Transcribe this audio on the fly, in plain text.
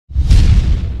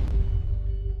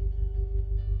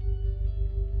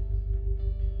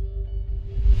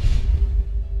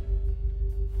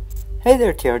Hey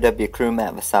there TRW crew,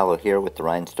 Matt Vasallo here with the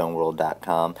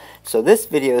Rhinestoneworld.com. So this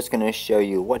video is going to show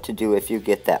you what to do if you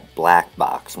get that black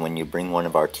box when you bring one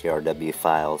of our TRW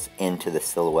files into the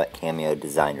Silhouette Cameo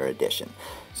Designer Edition.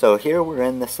 So here we're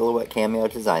in the Silhouette Cameo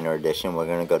Designer Edition. We're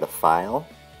going to go to File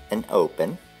and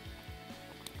Open.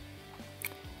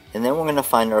 And then we're going to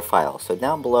find our file. So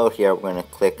down below here we're going to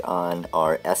click on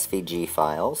our SVG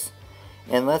files.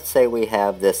 And let's say we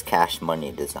have this cash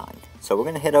money design. So we're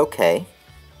going to hit OK.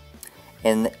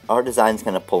 And our design is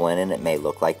going to pull in, and it may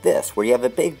look like this, where you have a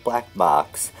big black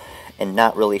box and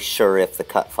not really sure if the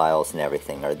cut files and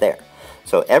everything are there.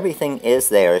 So everything is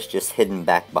there, it's just hidden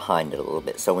back behind it a little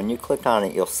bit. So when you click on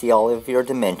it, you'll see all of your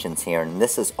dimensions here, and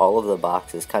this is all of the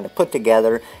boxes kind of put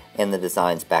together, and the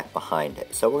design's back behind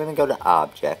it. So we're going to go to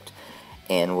Object,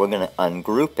 and we're going to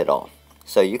ungroup it all.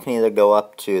 So you can either go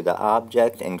up to the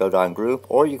Object and go to Ungroup,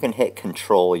 or you can hit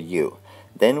Control U.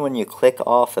 Then when you click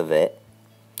off of it,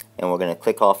 and we're going to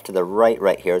click off to the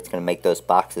right here, it's going to make those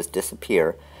boxes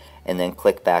disappear, and then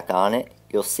click back on it.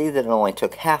 You'll see that it only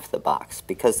took half the box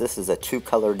because this is a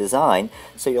two-color design,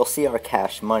 so you'll see our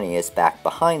cash money is back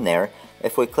behind there.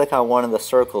 If we click on one of the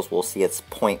circles, we'll see it's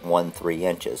 0.13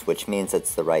 inches, which means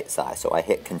it's the right size. So I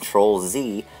hit Control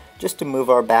Z just to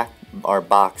move our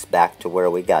box back to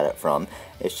where we got it from.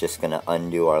 It's just going to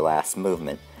undo our last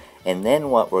movement. And then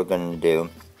what we're going to do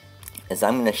is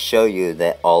I'm going to show you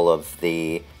that all of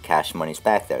the cash money's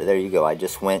back there. There you go. I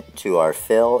just went to our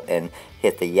fill and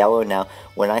hit the yellow. Now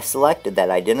when I selected that,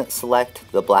 I didn't select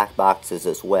the black boxes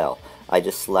as well. I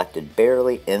just selected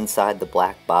barely inside the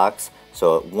black box,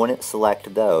 so it wouldn't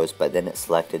select those, but then it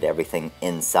selected everything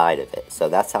inside of it. So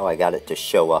that's how I got it to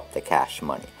show up the cash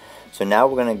money. So now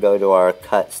we're going to go to our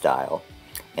cut style,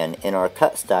 and in our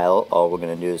cut style all we're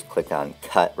going to do is click on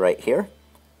cut right here.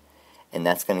 And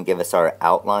that's going to give us our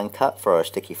outline cut for our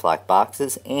sticky flack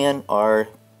boxes and our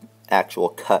actual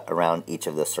cut around each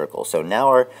of the circles. So now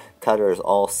our cutter is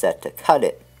all set to cut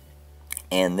it,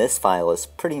 and this file is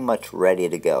pretty much ready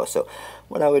to go. So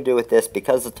what I would do with this,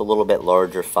 because it's a little bit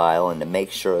larger file, and to make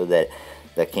sure that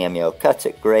the Cameo cuts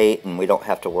it great and we don't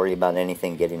have to worry about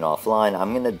anything getting offline,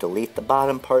 I'm going to delete the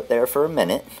bottom part there for a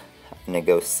minute. I'm going to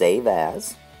go Save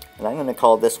As, and I'm going to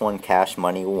call this one Cash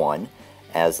Money 1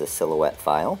 as a silhouette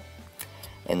file.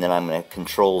 And then I'm going to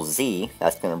Control Z.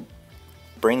 That's going to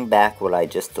bring back what I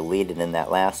just deleted in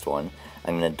that last one.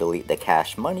 I'm going to delete the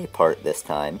cash money part this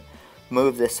time,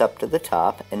 move this up to the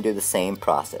top, and do the same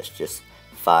process. Just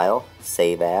File,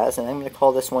 Save As, and I'm going to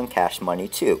call this one Cash Money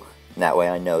 2. And that way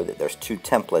I know that there's two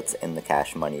templates in the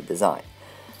cash money design.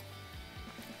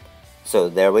 So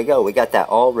there we go. We got that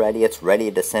all ready. It's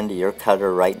ready to send to your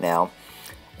cutter right now.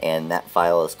 And that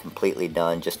file is completely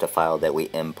done, just a file that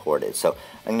we imported. So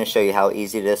I'm going to show you how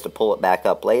easy it is to pull it back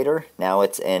up later. Now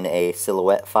it's in a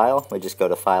silhouette file. We just go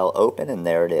to File, Open, and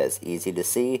there it is. Easy to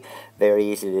see, very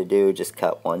easy to do. Just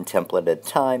cut one template at a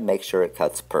time, make sure it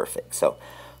cuts perfect. So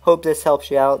hope this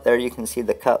helps you out. There you can see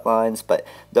the cut lines, but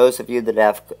those of you that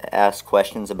have asked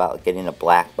questions about getting a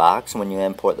black box when you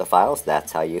import the files,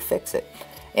 that's how you fix it.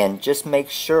 And just make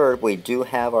sure we do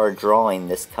have our drawing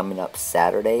this coming up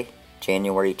Saturday,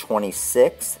 January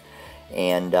 26th,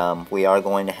 and we are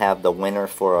going to have the winner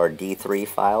for our D3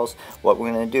 files. What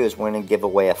we're going to do is we're going to give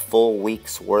away a full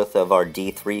week's worth of our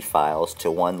D3 files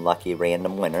to one lucky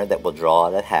random winner that will draw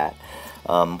out a hat.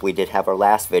 We did have our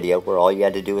last video where all you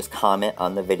had to do is comment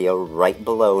on the video right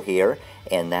below here,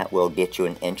 and that will get you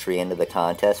an entry into the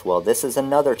contest. Well, this is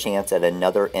another chance at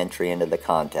another entry into the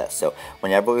contest. So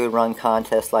whenever we run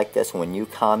contests like this, when you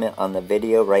comment on the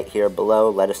video right here below,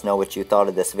 let us know what you thought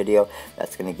of this video.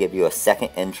 That's going to give you a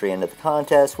second entry into the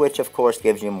contest, which of course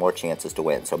gives you more chances to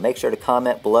win. So make sure to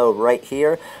comment below right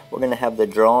here. We're going to have the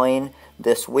drawing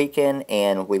this weekend,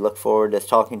 and we look forward to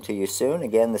talking to you soon.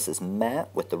 Again, this is Matt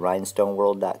with the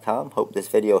Rhinestoneworld.com. Hope this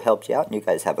video helped you out, and you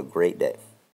guys have a great day.